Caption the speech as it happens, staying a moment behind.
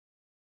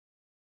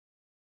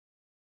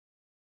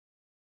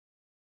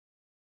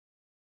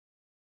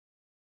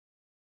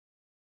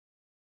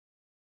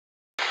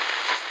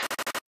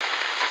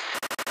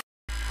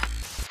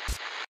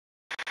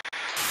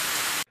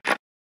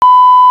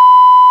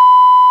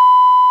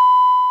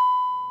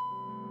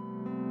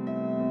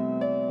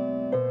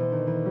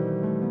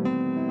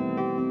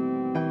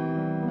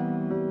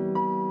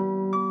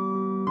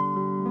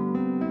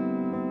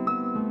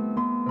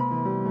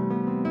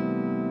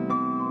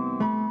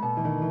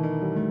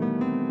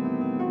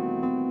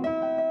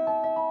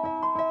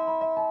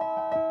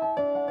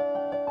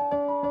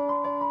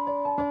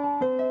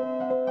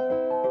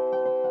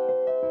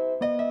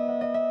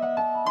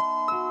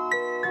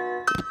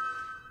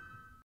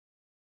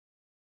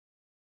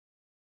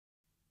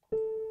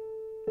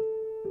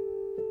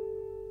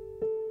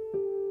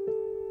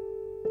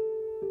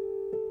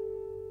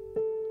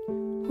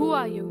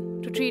are you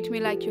to treat me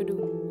like you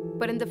do?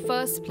 But in the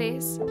first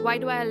place, why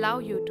do I allow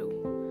you to?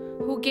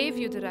 Who gave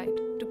you the right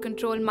to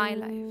control my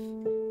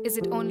life? Is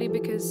it only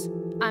because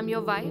I'm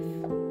your wife?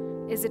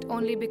 Is it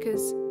only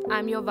because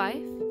I'm your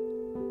wife?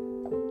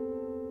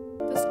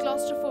 Those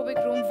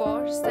claustrophobic room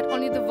wars that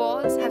only the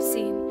walls have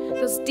seen,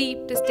 those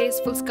deep,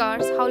 distasteful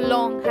scars, how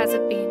long has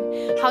it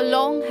been? How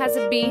long has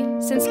it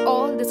been since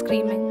all the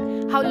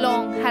screaming? How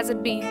long has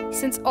it been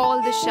since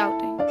all this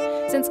shouting?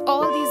 Since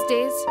all these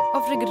days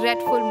of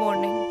regretful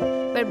mourning,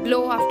 where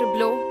blow after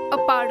blow, a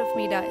part of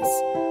me dies,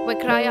 where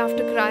cry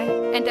after cry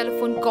and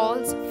telephone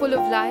calls full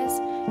of lies,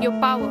 your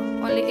power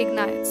only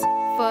ignites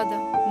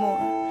furthermore,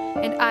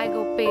 and I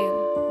go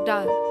pale,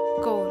 dull,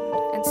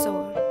 cold and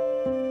sore.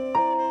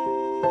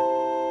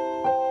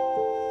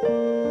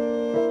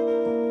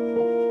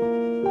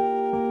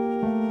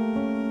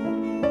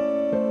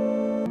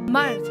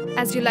 Mard,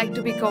 as you like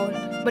to be called,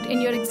 but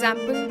in your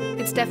example,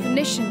 its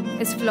definition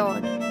is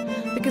flawed.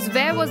 Because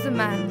where was the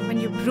man when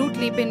you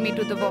brutally pinned me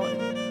to the wall?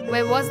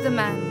 Where was the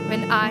man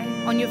when I,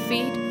 on your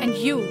feet, and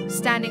you,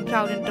 standing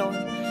proud and tall?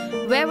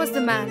 Where was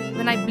the man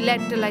when I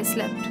bled till I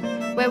slept?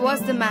 Where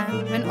was the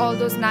man when all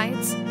those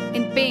nights,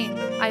 in pain,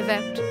 I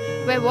wept?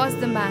 Where was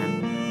the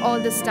man all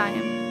this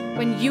time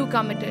when you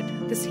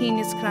committed this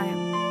heinous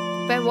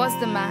crime? Where was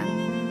the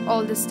man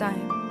all this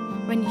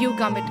time when you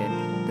committed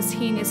this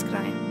heinous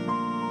crime?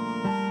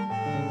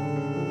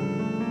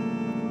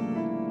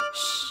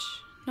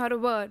 Not a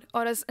word,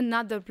 or else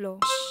another blow.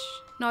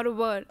 Shh. Not a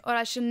word, or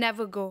I shall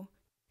never go.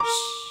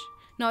 Shh.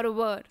 Not a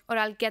word, or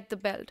I'll get the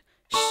belt.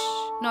 Shh.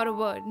 Not a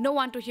word, no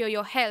one to hear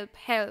your help,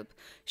 help.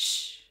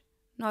 Shh.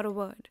 Not a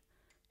word.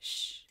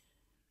 Shh.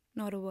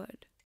 Not a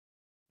word.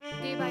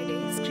 Day by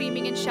day,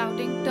 screaming and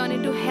shouting turn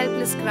into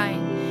helpless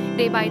crying.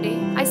 Day by day,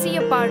 I see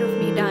a part of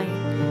me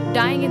dying.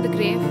 Dying in the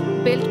grave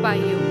built by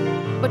you.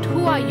 But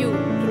who are you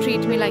to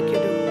treat me like you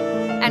do?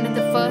 And in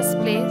the first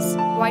place,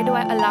 why do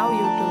I allow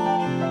you to?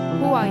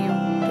 Who are you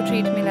to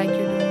treat me like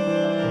you do?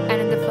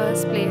 And in the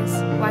first place,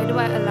 why do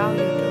I allow you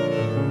to?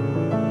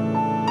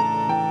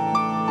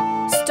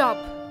 Stop,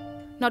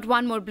 not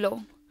one more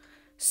blow.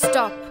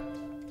 Stop,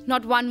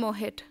 not one more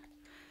hit.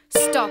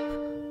 Stop,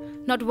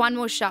 not one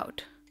more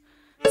shout.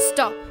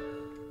 Stop,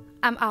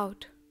 I'm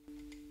out.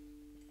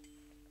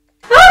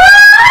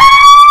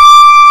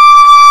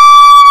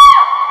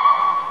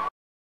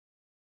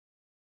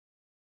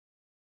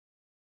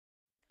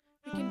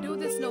 We can do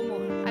this no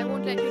more. I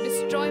won't let you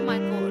destroy my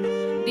core.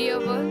 Dear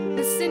world,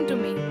 listen to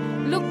me.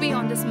 Look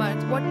beyond this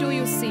mirth. What do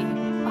you see?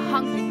 A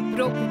hungry,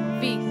 broken,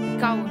 weak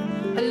coward.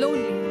 A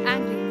lonely,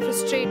 angry,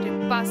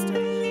 frustrated bastard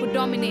who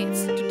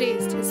dominates to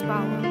taste his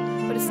power,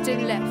 but is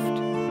still left.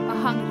 A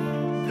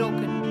hungry,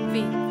 broken,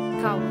 weak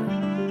coward.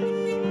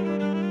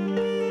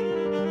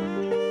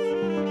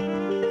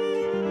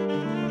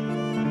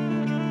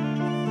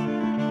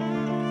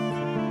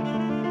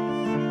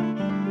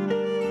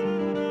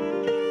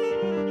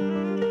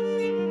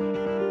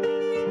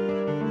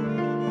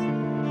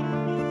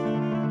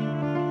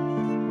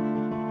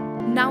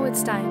 Now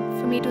it's time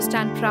for me to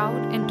stand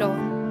proud and tall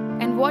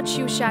and watch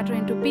you shatter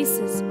into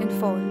pieces and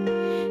fall.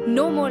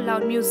 No more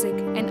loud music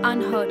and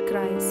unheard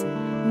cries.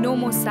 No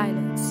more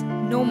silence.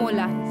 No more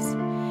lies.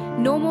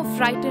 No more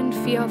frightened,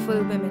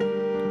 fearful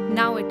women.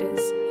 Now it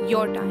is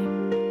your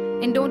time.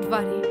 And don't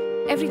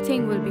worry,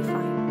 everything will be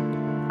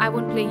fine. I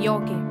won't play your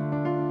game.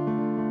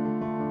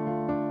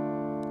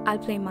 I'll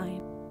play mine.